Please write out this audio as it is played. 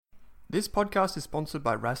This podcast is sponsored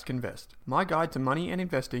by Rask Invest, my guide to money and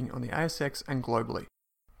investing on the ASX and globally.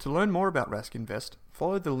 To learn more about Rask Invest,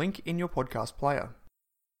 follow the link in your podcast player.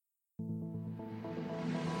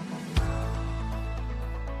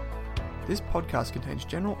 This podcast contains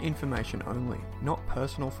general information only, not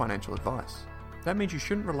personal financial advice. That means you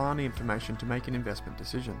shouldn't rely on the information to make an investment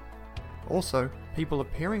decision. Also, people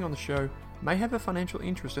appearing on the show may have a financial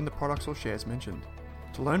interest in the products or shares mentioned.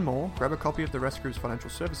 To learn more, grab a copy of the Rask Group's Financial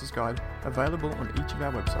Services Guide, available on each of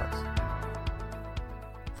our websites.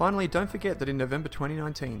 Finally, don't forget that in November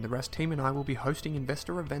 2019, the Rask team and I will be hosting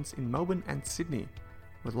investor events in Melbourne and Sydney,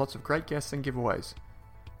 with lots of great guests and giveaways.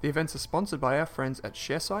 The events are sponsored by our friends at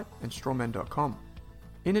ShareSite and strawman.com.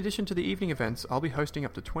 In addition to the evening events, I'll be hosting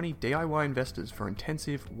up to 20 DIY investors for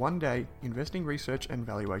intensive, one-day investing research and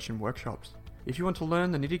valuation workshops. If you want to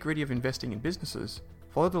learn the nitty-gritty of investing in businesses,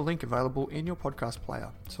 follow the link available in your podcast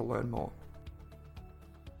player to learn more.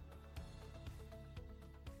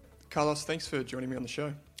 Carlos, thanks for joining me on the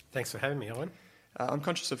show. Thanks for having me, Owen. I'm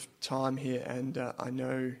conscious of time here, and I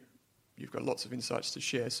know you've got lots of insights to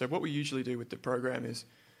share. So what we usually do with the program is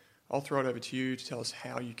I'll throw it over to you to tell us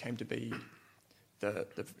how you came to be the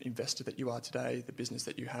investor that you are today, the business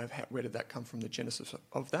that you have, where did that come from, the genesis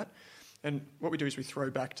of that. And what we do is we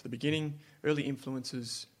throw back to the beginning, early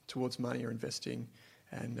influences towards money or investing,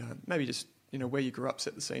 and maybe just where you grew up,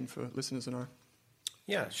 set the scene for listeners and I.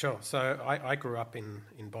 Yeah, sure. So I grew up in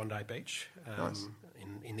Bondi Beach Nice.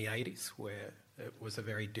 in the 80s, where it was a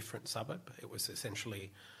very different suburb. It was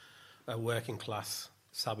essentially a working class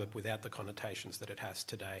suburb without the connotations that it has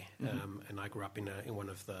today. Mm-hmm. And I grew up in one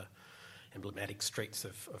of the emblematic streets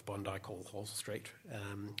of Bondi called Hall Street.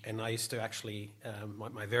 And I used to actually,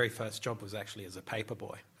 my very first job was actually as a paper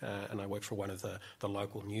boy. And I worked for one of the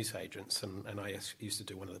local news agents, and I used to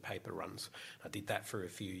do one of the paper runs. I did that for a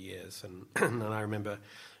few years. And, and I remember,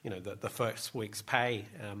 the first week's pay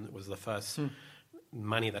was the first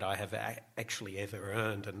money that I have actually ever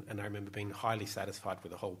earned. And I remember being highly satisfied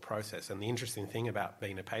with the whole process. And the interesting thing about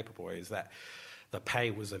being a paper boy is that the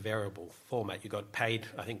pay was a variable format. You got paid,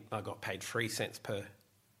 I think I got paid 3 cents per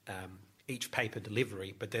each paper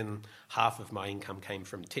delivery, but then half of my income came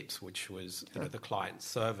from tips, which was the client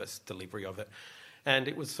service delivery of it. And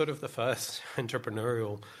it was sort of the first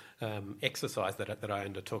entrepreneurial exercise that I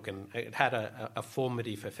undertook, and it had a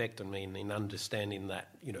formative effect on me in understanding that,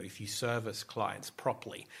 if you service clients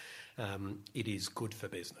properly, it is good for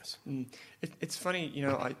business. It's funny,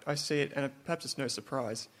 I see it, and perhaps it's no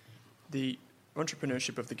surprise, the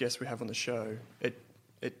entrepreneurship of the guests we have on the show, it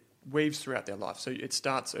weaves throughout their life. So it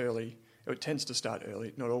starts early, or it tends to start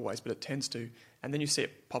early, not always, but it tends to, and then you see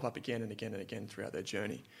it pop up again and again and again throughout their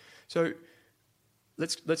journey. So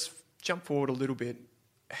let's jump forward a little bit.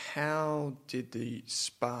 How did the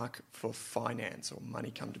spark for finance or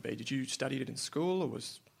money come to be? Did you study it in school, or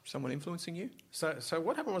was someone influencing you? So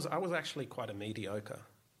what happened was I was actually quite a mediocre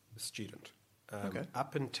student.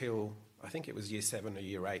 Up until, I think it was year 7 or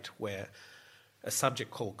year 8, where a subject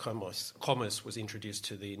called commerce was introduced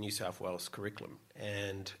to the New South Wales curriculum.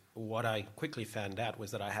 And what I quickly found out was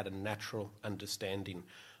that I had a natural understanding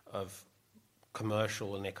of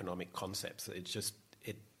commercial and economic concepts.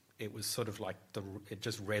 It was sort of like it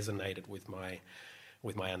just resonated with my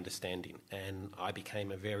understanding, and I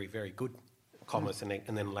became a very, very good commerce and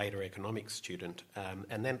then later economics student,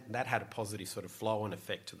 and then that had a positive sort of flow-on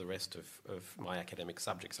effect to the rest of my academic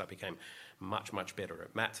subjects. I became much, much better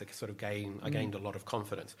at maths. I gained a lot of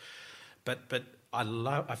confidence, but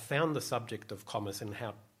I found the subject of commerce and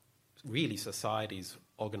how really society's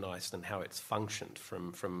organised and how it's functioned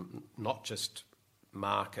from not just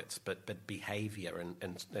markets but behaviour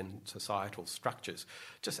and societal structures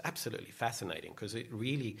just absolutely fascinating, because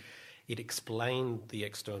it explained the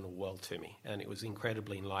external world to me, and it was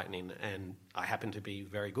incredibly enlightening, and I happened to be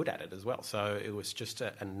very good at it as well. So it was just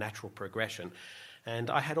a natural progression.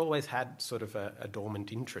 And I had always had sort of a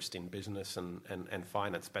dormant interest in business and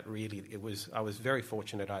finance, but really I was very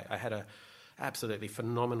fortunate. I had a absolutely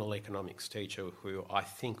phenomenal economics teacher who I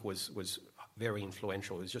think was very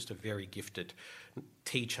influential. He was just a very gifted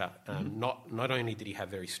teacher. Not only did he have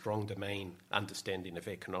very strong domain understanding of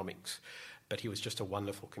economics, but he was just a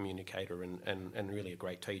wonderful communicator and really a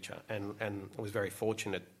great teacher. And I was very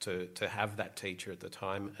fortunate to have that teacher at the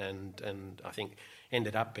time, and I think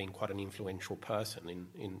ended up being quite an influential person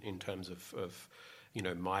in terms of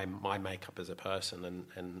my makeup as a person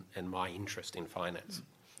and my interest in finance.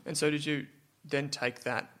 And so did you then take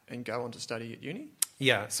that and go on to study at uni?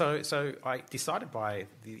 Yeah, so I decided by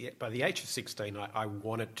the age of 16 I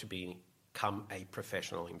wanted to become a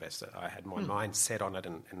professional investor. I had my mind set on it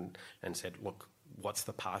and said, look, what's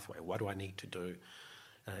the pathway? What do I need to do?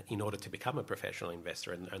 in order to become a professional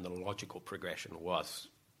investor, and the logical progression was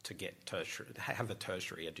to have a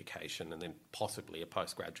tertiary education and then possibly a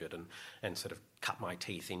postgraduate and sort of cut my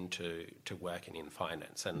teeth into working in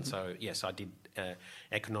finance. And so, yes, I did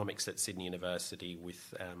economics at Sydney University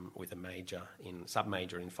with a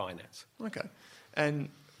sub-major in finance. Okay. And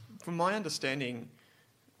from my understanding,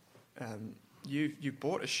 you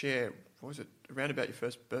bought a share, what was it, around about your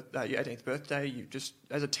 18th birthday? You just,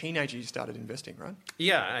 as a teenager, you started investing, right?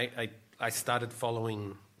 Yeah, I started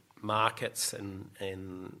following markets, and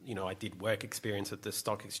I did work experience at the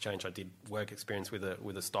stock exchange. I did work experience with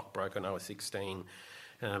a stockbroker when I was 16,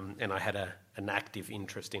 and I had an active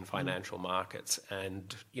interest in financial markets.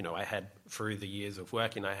 And I had, through the years of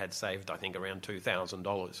working, I had saved, I think, around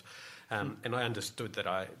 $2,000. And I understood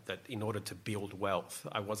that in order to build wealth,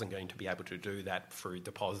 I wasn't going to be able to do that through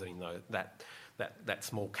depositing that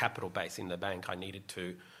small capital base in the bank. I needed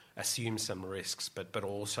to assume some risks, but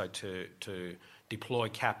also to deploy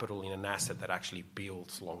capital in an asset that actually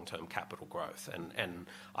builds long-term capital growth. And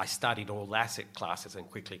I studied all asset classes and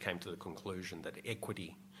quickly came to the conclusion that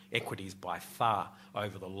equities by far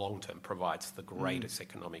over the long term provides the greatest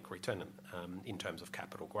economic return in terms of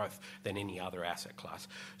capital growth than any other asset class.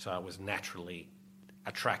 So I was naturally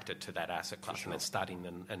attracted to that asset class and then studying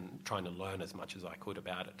and trying to learn as much as I could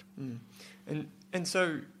about it. And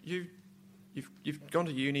so you've gone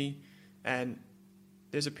to uni, and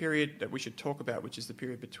there's a period that we should talk about, which is the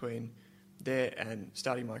period between there and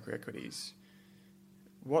starting Microequities.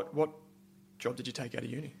 What job did you take out of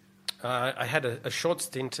uni? I had a short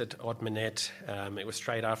stint at Odd Minet. It was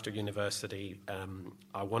straight after university.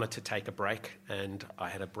 I wanted to take a break, and I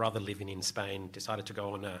had a brother living in Spain. Decided to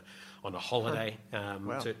go on a holiday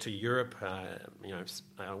to Europe.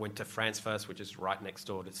 I went to France first, which is right next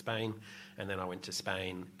door to Spain, and then I went to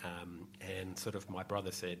Spain. And sort of my brother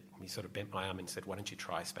he sort of bent my arm and said, "Why don't you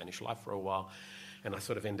try Spanish life for a while?" And I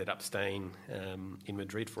sort of ended up staying in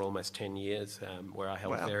Madrid for almost 10 years, where I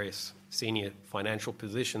held various senior financial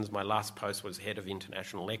positions. My last post was head of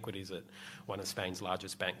international equities at one of Spain's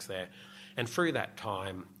largest banks there. And through that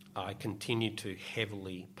time, I continued to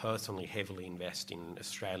personally heavily invest in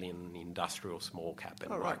Australian industrial small cap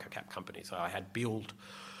and micro cap companies. So I had built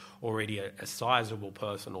already a sizable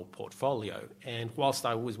personal portfolio. And whilst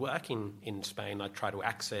I was working in Spain, I tried to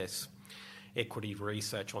access equity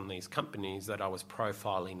research on these companies that I was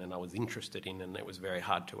profiling and I was interested in, and it was very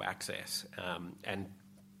hard to access. And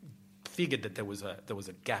figured that there was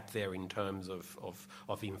a gap there in terms of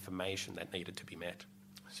information that needed to be met.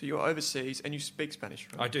 So you're overseas and you speak Spanish,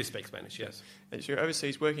 right? I do speak Spanish, yes. So you're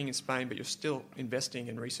overseas working in Spain, but you're still investing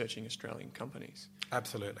and researching Australian companies.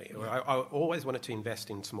 Absolutely. I always wanted to invest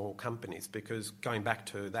in small companies, because going back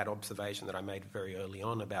to that observation that I made very early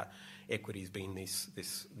on about equities being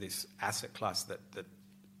this asset class that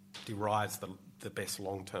derives the best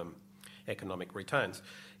long-term economic returns.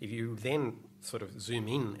 If you then sort of zoom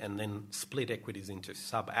in and then split equities into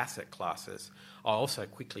sub-asset classes, I also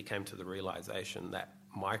quickly came to the realisation that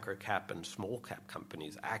micro-cap and small-cap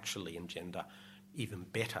companies actually engender even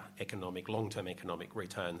better long-term economic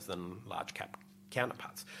returns than large-cap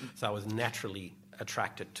counterparts. So I was naturally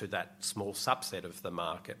attracted to that small subset of the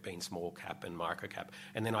market, being small cap and micro cap.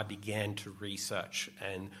 And then I began to research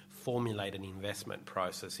and formulate an investment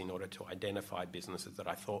process in order to identify businesses that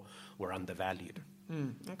I thought were undervalued.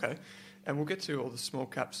 Okay. And we'll get to all the small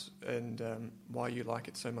caps and why you like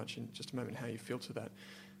it so much in just a moment, how you feel to that.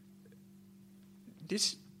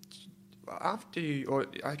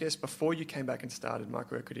 Before you came back and started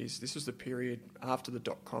Microequities, this was the period after the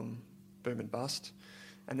dot-com boom and bust,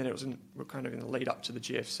 and then we're kind of in the lead up to the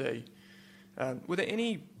GFC. Were there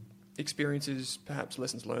any experiences, perhaps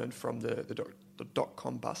lessons learned from the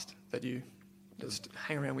dot-com bust that just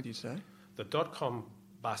hang around with you today? The dot-com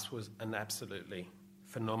bust was an absolutely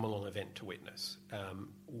phenomenal event to witness.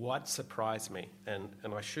 What surprised me, and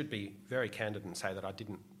I should be very candid and say that I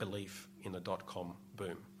didn't believe in the dot-com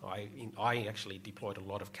boom. I actually deployed a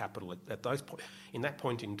lot of capital at those points. In that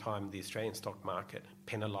point in time, the Australian stock market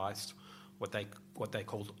penalised what they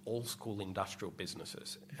called old school industrial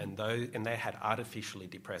businesses, and they had artificially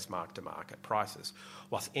depressed mark-to-market prices,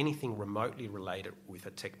 whilst anything remotely related with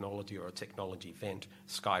a technology or a technology event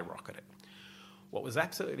skyrocketed. What was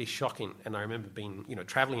absolutely shocking, and I remember being,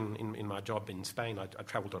 travelling in my job in Spain, I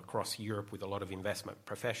travelled across Europe with a lot of investment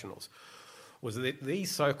professionals, was that these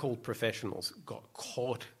so-called professionals got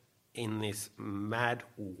caught in this mad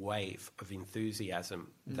wave of enthusiasm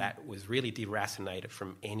that was really deracinated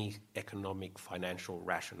from any economic financial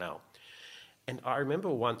rationale. And I remember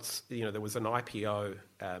once, there was an IPO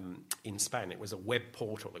in Spain. It was a web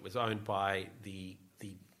portal. It was owned by the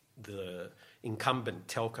the incumbent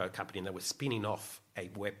telco company, and they were spinning off a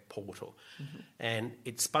web portal. Mm-hmm. And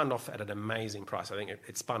it spun off at an amazing price. I think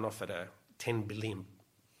it spun off at a 10 billion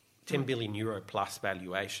euro plus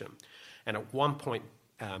valuation. And at one point,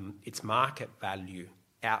 its market value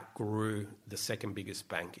outgrew the second biggest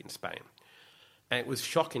bank in Spain. And it was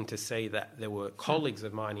shocking to see that there were colleagues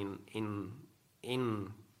of mine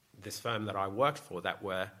in this firm that I worked for that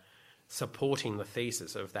were supporting the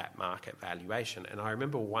thesis of that market valuation. And I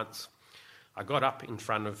remember once I got up in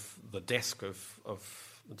front of the desk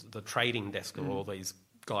of the trading desk of all these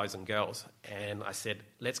guys and girls, and I said,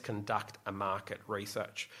 let's conduct a market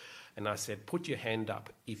research. And I said, put your hand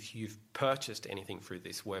up if you've purchased anything through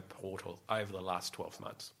this web portal over the last 12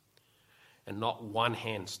 months. And not one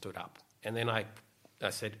hand stood up. And then I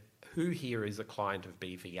said, who here is a client of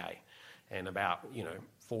BVA? And about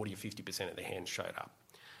 40 or 50% of the hands showed up.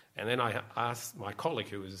 And then I asked my colleague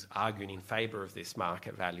who was arguing in favour of this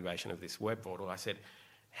market valuation of this web portal, I said,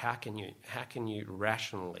 how can you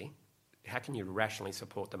rationally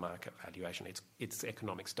support the market valuation? Its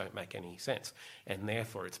economics don't make any sense, and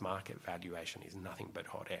therefore its market valuation is nothing but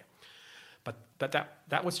hot air. But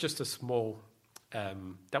that was just a small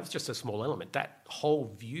element. That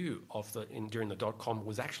whole view of during the .com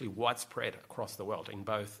was actually widespread across the world,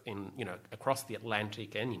 across the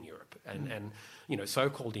Atlantic and in Europe. And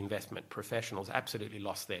so-called investment professionals absolutely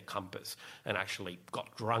lost their compass and actually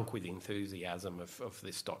got drunk with enthusiasm of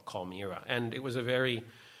this .com era. And it was a very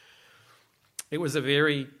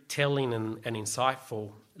telling and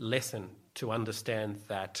insightful lesson to understand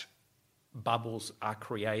that bubbles are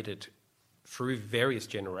created through various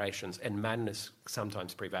generations, and madness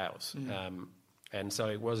sometimes prevails. And so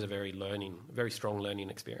it was a very strong learning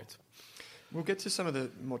experience. We'll get to some of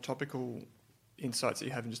the more topical insights that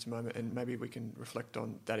you have in just a moment, and maybe we can reflect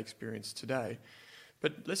on that experience today.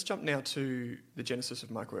 But let's jump now to the genesis of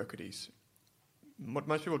Microequities. What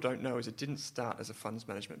most people don't know is it didn't start as a funds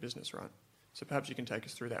management business, right? So perhaps you can take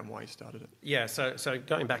us through that and why you started it. Yeah, so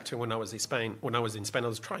going back to when I was in Spain, I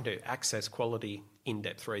was trying to access quality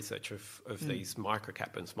in-depth research of these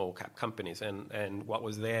micro-cap and small-cap companies, and what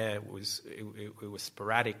was there was it was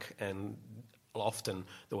sporadic, and often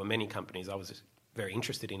there were many companies I was very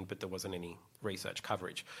interested in, but there wasn't any research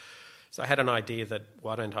coverage. So I had an idea that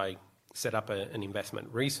why don't I set up an investment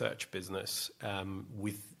research business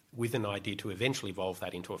with an idea to eventually evolve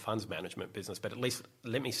that into a funds management business, but at least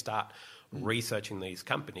let me start researching these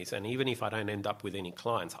companies. And even if I don't end up with any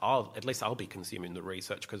clients, I'll be consuming the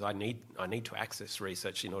research, because I need to access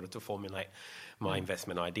research in order to formulate my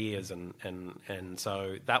investment ideas. And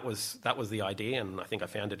so that was the idea. And I think I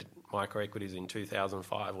founded Microequities in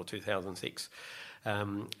 2005 or 2006,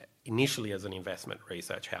 initially as an investment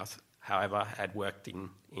research house. However, I had worked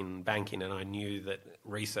in banking, and I knew that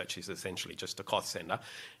research is essentially just a cost centre.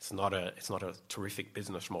 It's not a terrific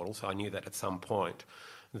business model. So I knew that at some point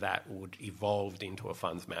that would evolve into a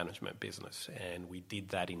funds management business. And we did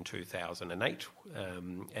that in 2008.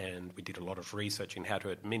 And we did a lot of research in how to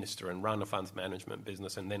administer and run a funds management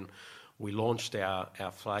business. And then we launched our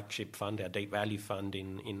flagship fund, our Deep Value Fund,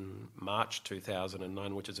 in March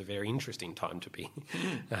 2009, which is a very interesting time to be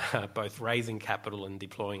both raising capital and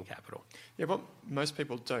deploying capital. Yeah, what most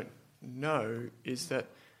people don't know is that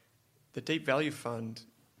the Deep Value Fund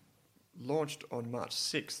launched on March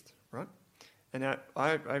 6th, right? And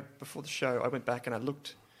I before the show, I went back and I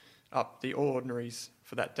looked up the All Ordinaries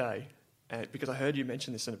for that day, because I heard you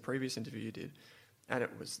mention this in a previous interview you did, and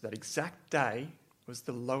it was that exact day was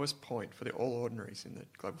the lowest point for the All Ordinaries in the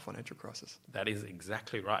global financial crisis. That is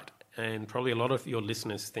exactly right. And probably a lot of your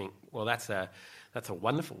listeners think, well, that's a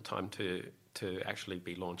wonderful time to actually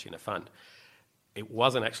be launching a fund. It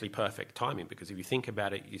wasn't actually perfect timing, because if you think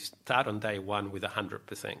about it, you start on day one with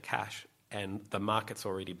 100% cash, and the market's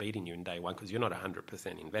already beating you in day one because you're not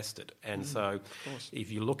 100% invested. And so if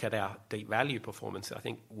you look at our deep value performance, I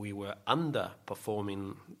think we were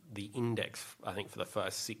underperforming the index, I think, for the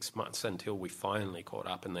first 6 months until we finally caught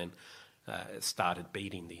up and then started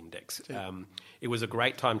beating the index. It was a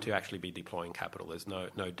great time to actually be deploying capital. There's no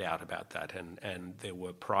doubt about that. And there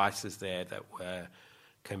were prices there that were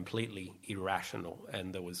completely irrational,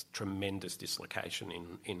 and there was tremendous dislocation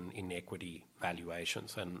in equity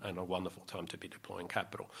valuations, and a wonderful time to be deploying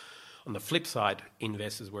capital. On the flip side,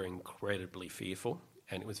 investors were incredibly fearful,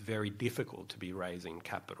 and it was very difficult to be raising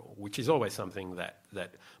capital, which is always something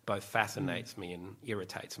that both fascinates me and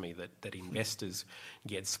irritates me, that investors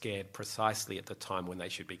get scared precisely at the time when they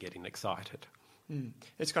should be getting excited.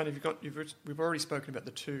 It's kind of, we've already spoken about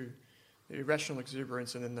the irrational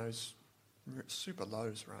exuberance and then those super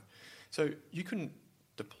lows, right? So you couldn't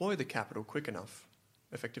deploy the capital quick enough,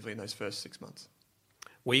 effectively, in those first 6 months.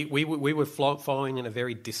 We were following in a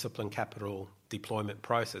very disciplined capital deployment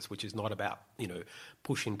process, which is not about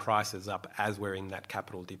pushing prices up as we're in that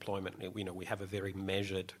capital deployment. We have a very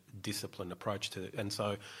measured, disciplined approach to it, and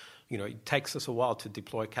so it takes us a while to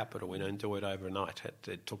deploy capital. We don't do it overnight.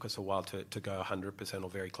 It took us a while to go 100% or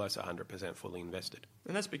very close to 100% fully invested.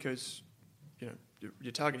 And that's because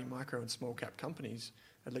you're targeting micro and small cap companies.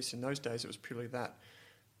 At least in those days, it was purely that.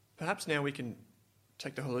 Perhaps now we can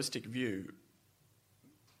take the holistic view,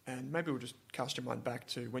 and maybe we'll just cast your mind back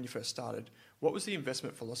to when you first started. What was the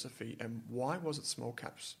investment philosophy, and why was it small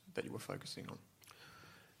caps that you were focusing on?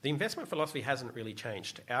 The investment philosophy hasn't really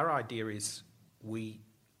changed. Our idea is we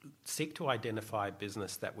seek to identify a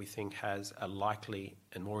business that we think has a likely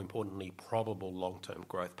and, more importantly, probable long-term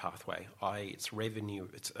growth pathway, i.e. its revenue,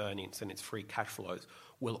 its earnings and its free cash flows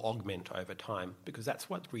will augment over time, because that's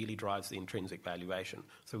what really drives the intrinsic valuation.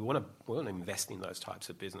 So we want to invest in those types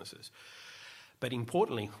of businesses. But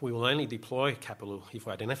importantly, we will only deploy capital if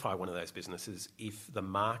we identify one of those businesses if the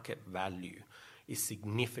market value is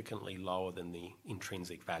significantly lower than the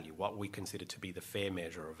intrinsic value, what we consider to be the fair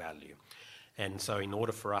measure of value. And so in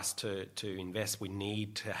order for us to invest, we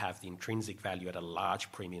need to have the intrinsic value at a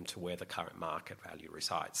large premium to where the current market value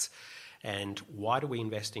resides. And why do we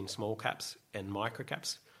invest in small caps and micro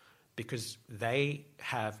caps? Because they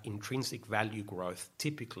have intrinsic value growth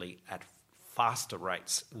typically at faster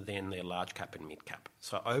rates than their large cap and mid cap.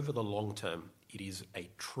 So over the long term, it is a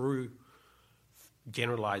true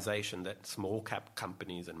generalization that small cap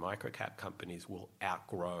companies and micro cap companies will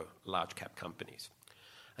outgrow large cap companies.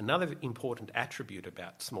 Another important attribute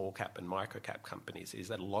about small cap and micro cap companies is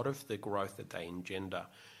that a lot of the growth that they engender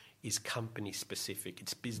is company specific,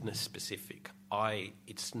 it's business specific,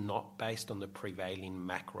 it's not based on the prevailing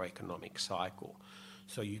macroeconomic cycle.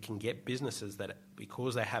 So you can get businesses that,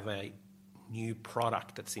 because they have a new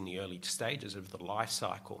product that's in the early stages of the life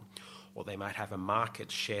cycle, or they might have a market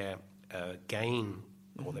share gain,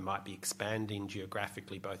 or they might be expanding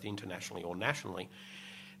geographically, both internationally or nationally,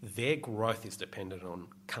 their growth is dependent on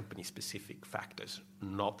company-specific factors,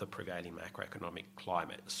 not the prevailing macroeconomic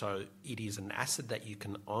climate. So it is an asset that you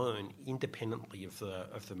can own independently of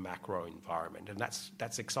the macro environment, and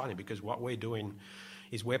that's exciting, because what we're doing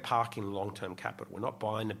is we're parking long-term capital. We're not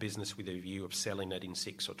buying a business with a view of selling it in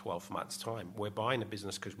 6 or 12 months' time. We're buying a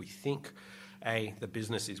business because we think, A, the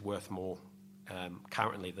business is worth more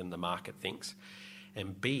currently than the market thinks,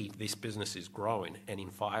 and B, this business is growing, and in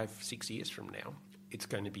 5-6 years from now,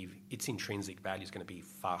 its intrinsic value is going to be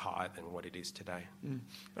far higher than what it is today.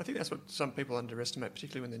 I think that's what some people underestimate,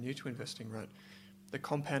 particularly when they're new to investing, right? The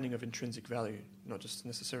compounding of intrinsic value, not just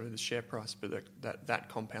necessarily the share price, but that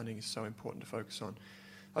compounding is so important to focus on.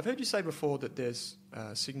 I've heard you say before that there's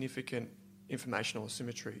significant informational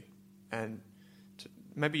asymmetry, and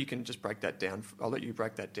maybe you can just break that down. I'll let you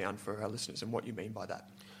break that down for our listeners and what you mean by that.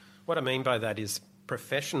 What I mean by that is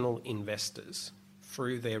professional investors,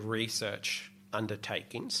 through their research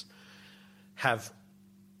undertakings, have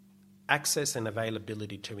access and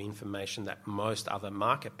availability to information that most other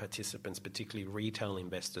market participants, particularly retail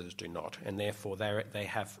investors, do not, and therefore they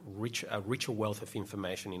have a richer wealth of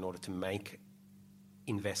information in order to make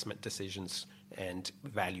investment decisions and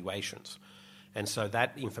valuations. And so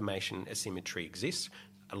that information asymmetry exists.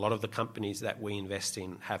 A lot of the companies that we invest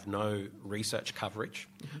in have no research coverage,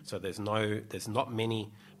 so there's not many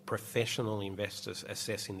professional investors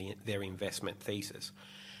assessing their investment thesis.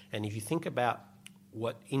 And if you think about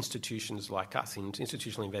what institutions like us,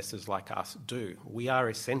 institutional investors like us do, we are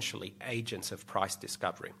essentially agents of price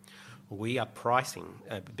discovery. We are pricing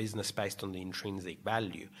a business based on the intrinsic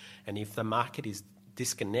value, and if the market is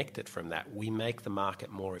disconnected from that, we make the market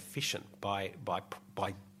more efficient by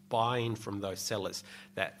buying from those sellers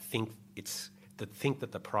that think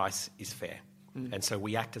that the price is fair. And so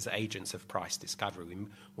we act as agents of price discovery.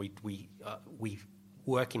 We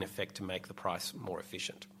work in effect to make the price more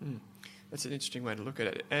efficient. That's an interesting way to look at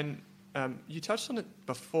it. And you touched on it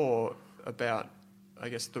before about, I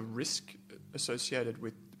guess, the risk associated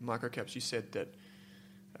with microcaps. You said that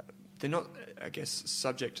they're not, I guess,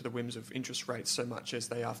 subject to the whims of interest rates so much as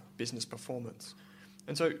they are business performance.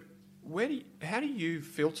 And so how do you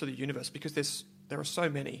filter the universe? Because there are so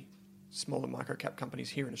many small and micro-cap companies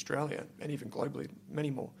here in Australia and even globally, many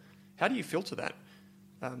more. How do you filter that?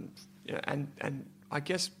 And I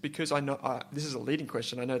guess because I know this is a leading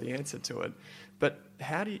question, I know the answer to it, but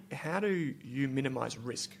how do you minimise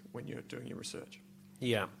risk when you're doing your research?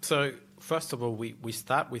 Yeah. So first of all, we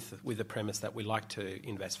start with the premise that we like to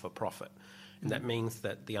invest for profit, and that means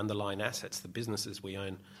that the underlying assets, the businesses we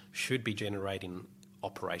own, should be generating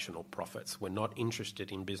operational profits. We're not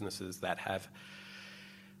interested in businesses that have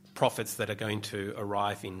profits that are going to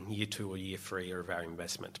arrive in year 2 or year 3 of our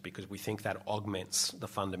investment, because we think that augments the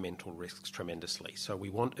fundamental risks tremendously. So we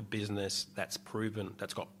want a business that's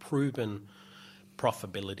got proven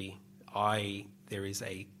profitability, i.e. there is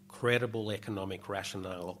a credible economic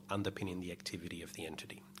rationale underpinning the activity of the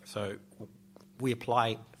entity. So we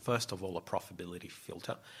apply, first of all, a profitability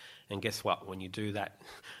filter. And guess what? When you do that,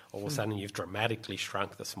 all of a sudden you've dramatically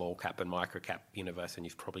shrunk the small cap and micro cap universe, and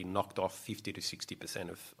you've probably knocked off 50 to 60%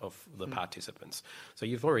 of the participants. So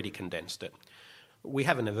you've already condensed it. We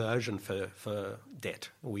have an aversion for debt.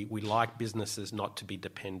 We like businesses not to be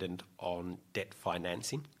dependent on debt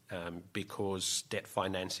financing because debt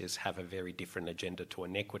financiers have a very different agenda to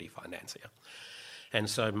an equity financier. And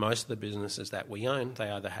so most of the businesses that we own, they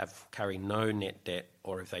either carry no net debt,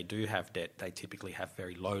 or if they do have debt, they typically have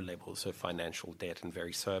very low levels of financial debt and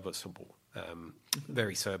very serviceable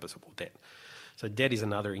debt. So debt is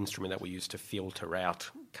another instrument that we use to filter out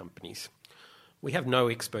companies. We have no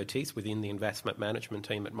expertise within the investment management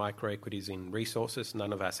team at Microequities in resources.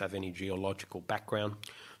 None of us have any geological background.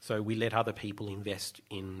 So we let other people invest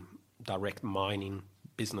in direct mining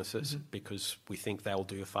businesses because we think they'll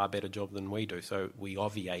do a far better job than we do. So we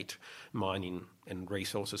obviate mining and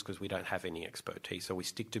resources because we don't have any expertise. So we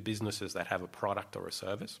stick to businesses that have a product or a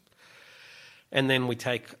service. And then we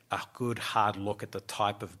take a good hard look at the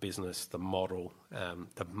type of business, the model,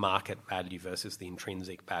 the market value versus the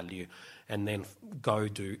intrinsic value, and then go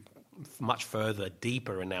do much further,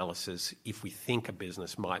 deeper analysis if we think a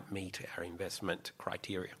business might meet our investment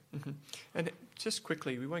criteria. Mm-hmm. And just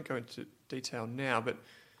quickly, we won't go into detail now, but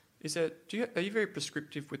are you very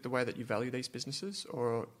prescriptive with the way that you value these businesses,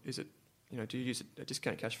 or is it, do you use a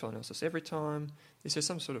discount cash flow analysis every time? Is there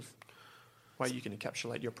some sort of way you can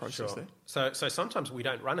encapsulate your process there? So sometimes we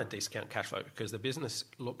don't run a discount cash flow because the business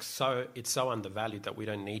looks so undervalued that we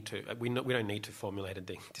don't need to formulate a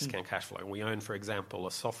discount cash flow. We own, for example,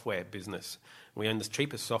 a software business. We own the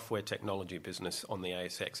cheapest software technology business on the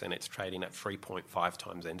ASX, and it's trading at 3.5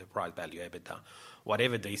 times enterprise value EBITDA.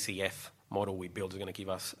 Whatever DCF model we build is going to give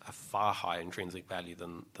us a far higher intrinsic value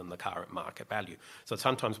than the current market value. So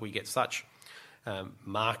sometimes we get such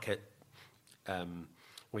market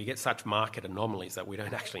anomalies that we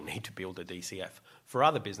don't actually need to build a DCF. For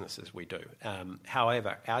other businesses, we do.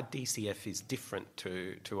 However, our DCF is different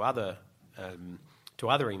to other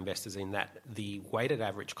investors in that the weighted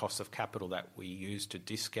average cost of capital that we use to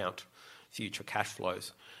discount future cash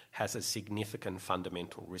flows has a significant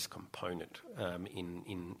fundamental risk component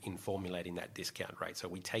in formulating that discount rate. So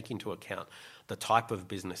we take into account the type of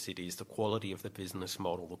business it is, the quality of the business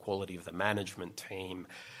model, the quality of the management team,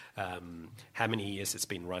 how many years it's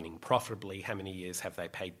been running profitably, how many years have they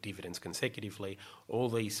paid dividends consecutively, all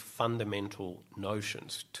these fundamental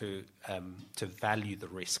notions to value the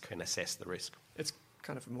risk and assess the risk. It's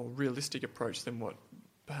kind of a more realistic approach than what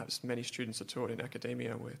perhaps many students are taught in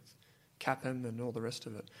academia with CAPM and all the rest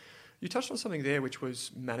of it. You touched on something there which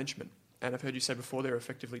was management, and I've heard you say before there are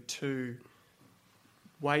effectively two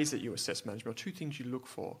ways that you assess management, or two things you look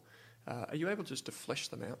for. Are you able just to flesh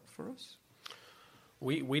them out for us?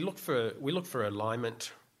 We look for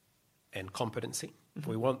alignment and competency. Mm-hmm.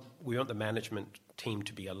 We want the management team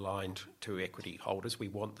to be aligned to equity holders. We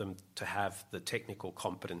want them to have the technical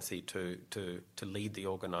competency to lead the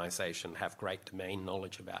organisation, have great domain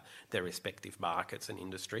knowledge about their respective markets and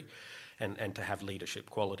industry, and to have leadership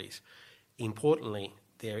qualities. Importantly,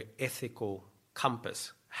 their ethical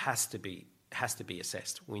compass has to be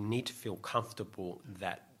assessed. We need to feel comfortable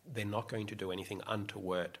that they're not going to do anything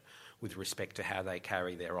untoward with respect to how they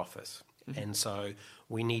carry their office. Mm-hmm. And so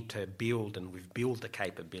we need to build, and we've built the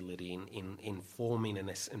capability in forming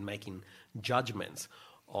and making judgments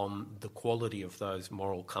on the quality of those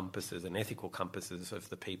moral compasses and ethical compasses of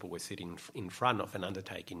the people we're sitting in front of and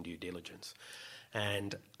undertaking due diligence.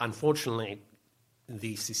 And unfortunately,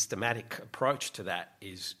 the systematic approach to that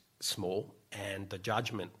is small and the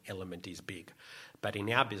judgment element is big. But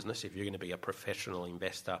in our business, if you're going to be a professional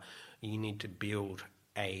investor, you need to build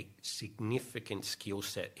a significant skill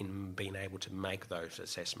set in being able to make those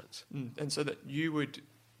assessments. And so that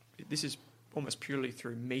this is almost purely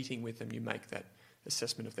through meeting with them, you make that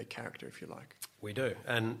assessment of their character, if you like. We do.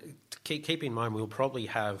 And keep in mind, we'll probably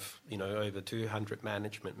have, over 200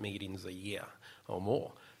 management meetings a year or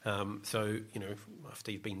more. So,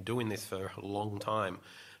 after you've been doing this for a long time,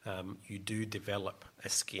 you do develop a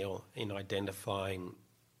skill in identifying,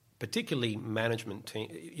 particularly management team.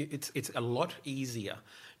 It's a lot easier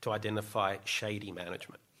to identify shady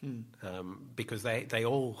management because they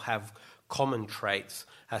all have common traits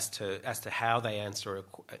as to how they answer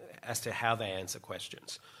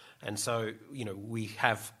questions. And so we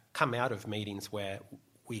have come out of meetings where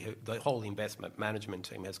the whole investment management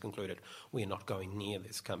team has concluded we are not going near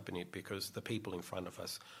this company because the people in front of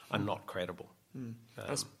us are not credible.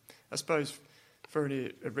 I suppose for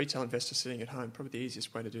a retail investor sitting at home, probably the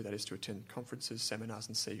easiest way to do that is to attend conferences, seminars,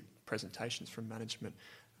 and see presentations from management.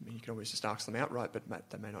 I mean, you can always just ask them outright, but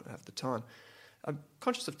they may not have the time. I'm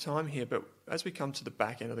conscious of time here, but as we come to the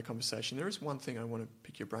back end of the conversation, there is one thing I want to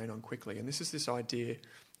pick your brain on quickly, and this is this idea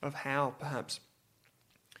of how perhaps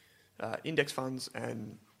index funds,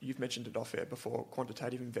 and you've mentioned it off air before,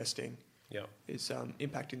 quantitative investing is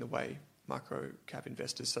impacting the way micro-cap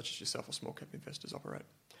investors such as yourself or small-cap investors operate.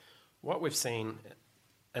 What we've seen,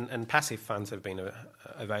 and passive funds have been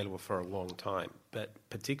available for a long time, but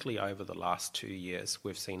particularly over the last 2 years,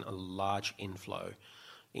 we've seen a large inflow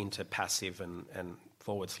into passive and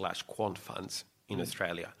 /quant funds in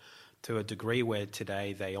Australia, to a degree where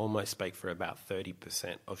today they almost speak for about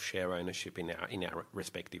 30% of share ownership in our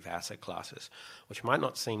respective asset classes, which might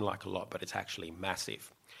not seem like a lot, but it's actually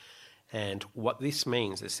massive. And what this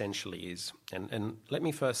means essentially is, and let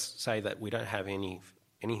me first say that we don't have any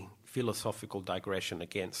philosophical digression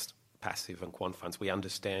against passive and quant funds. We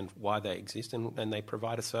understand why they exist and they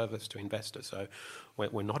provide a service to investors. So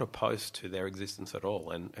we're not opposed to their existence at all,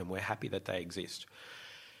 and we're happy that they exist.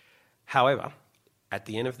 However, at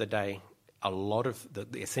the end of the day, a lot of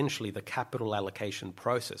essentially the capital allocation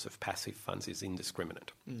process of passive funds is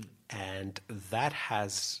indiscriminate, and that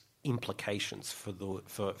has implications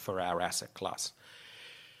for our asset class.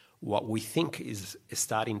 What we think is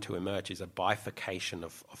starting to emerge is a bifurcation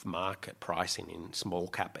of market pricing in small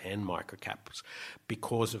cap and micro caps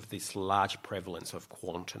because of this large prevalence of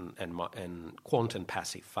quant and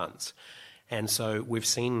passive funds. And so we've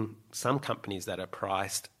seen some companies that are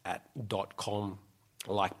priced at .com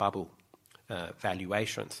like bubble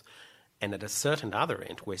valuations. And at a certain other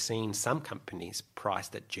end, we're seeing some companies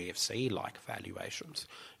priced at GFC-like valuations.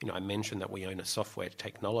 I mentioned that we own a software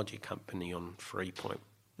technology company on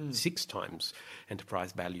 3.6 times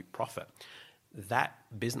enterprise value profit. That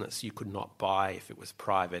business you could not buy if it was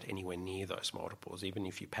private anywhere near those multiples. Even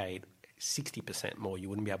if you paid 60% more, you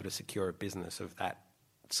wouldn't be able to secure a business of that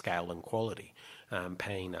scale and quality,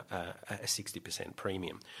 paying a 60%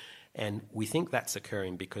 premium. And we think that's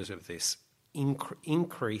occurring because of this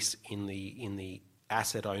increase in the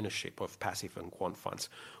asset ownership of passive and quant funds,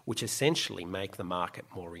 which essentially make the market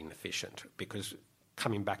more inefficient. Because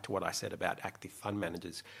coming back to what I said about active fund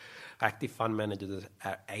managers are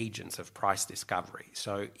agents of price discovery.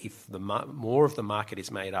 So if more of the market is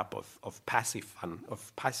made up of passive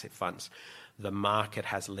funds, the market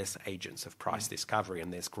has less agents of price discovery,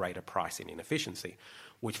 and there's greater pricing inefficiency,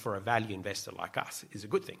 which for a value investor like us is a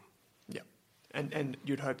good thing. Yeah, and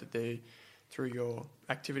you'd hope that through your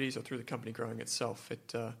activities or through the company growing itself,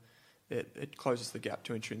 it closes the gap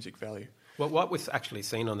to intrinsic value. Well, what we've actually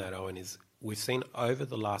seen on that, Owen, is we've seen over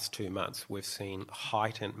the last 2 months, we've seen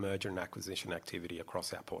heightened merger and acquisition activity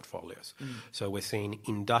across our portfolios. So we're seeing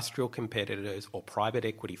industrial competitors or private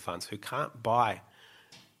equity funds who can't buy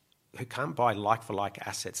like-for-like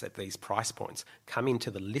assets at these price points come into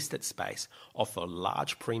the listed space, offer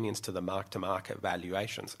large premiums to the mark-to-market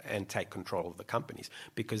valuations and take control of the companies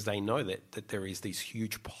because they know that there is these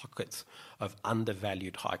huge pockets of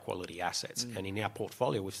undervalued high-quality assets. And in our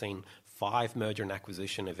portfolio, we've seen 5 merger and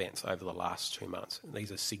acquisition events over the last 2 months. And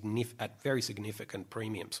these are at very significant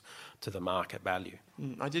premiums to the market value.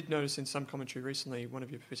 I did notice in some commentary recently, one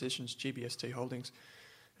of your positions, GBST Holdings,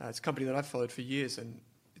 it's a company that I've followed for years, and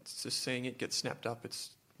it's just seeing it get snapped up.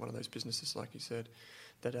 It's one of those businesses, like you said,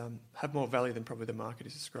 that have more value than probably the market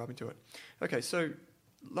is ascribing to it. Okay, so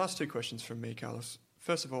last 2 questions from me, Carlos.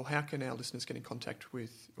 First of all, how can our listeners get in contact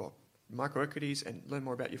with Microequities and learn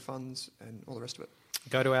more about your funds and all the rest of it?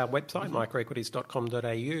 Go to our website,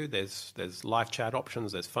 microequities.com.au. There's live chat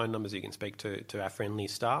options. There's phone numbers you can speak to our friendly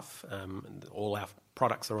staff. All our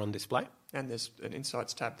products are on display. And there's an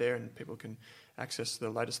Insights tab there, and people can access the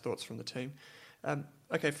latest thoughts from the team.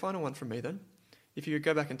 Okay, final one from me then. If you could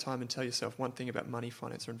go back in time and tell yourself one thing about money,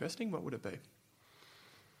 finance or investing, what would it be?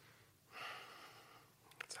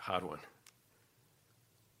 It's a hard one.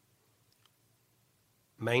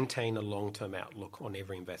 Maintain a long-term outlook on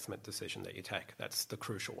every investment decision that you take. That's the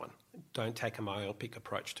crucial one. Don't take a myopic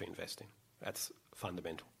approach to investing. That's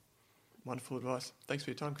fundamental. Wonderful advice. Thanks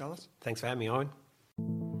for your time, Carlos. Thanks for having me, Owen.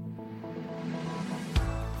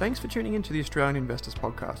 Thanks for tuning into the Australian Investors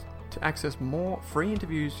Podcast. To access more free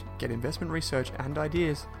interviews, get investment research and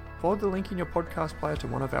ideas, follow the link in your podcast player to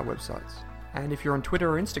one of our websites. And if you're on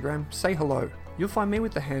Twitter or Instagram, say hello. You'll find me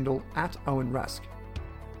with the handle @OwenRask.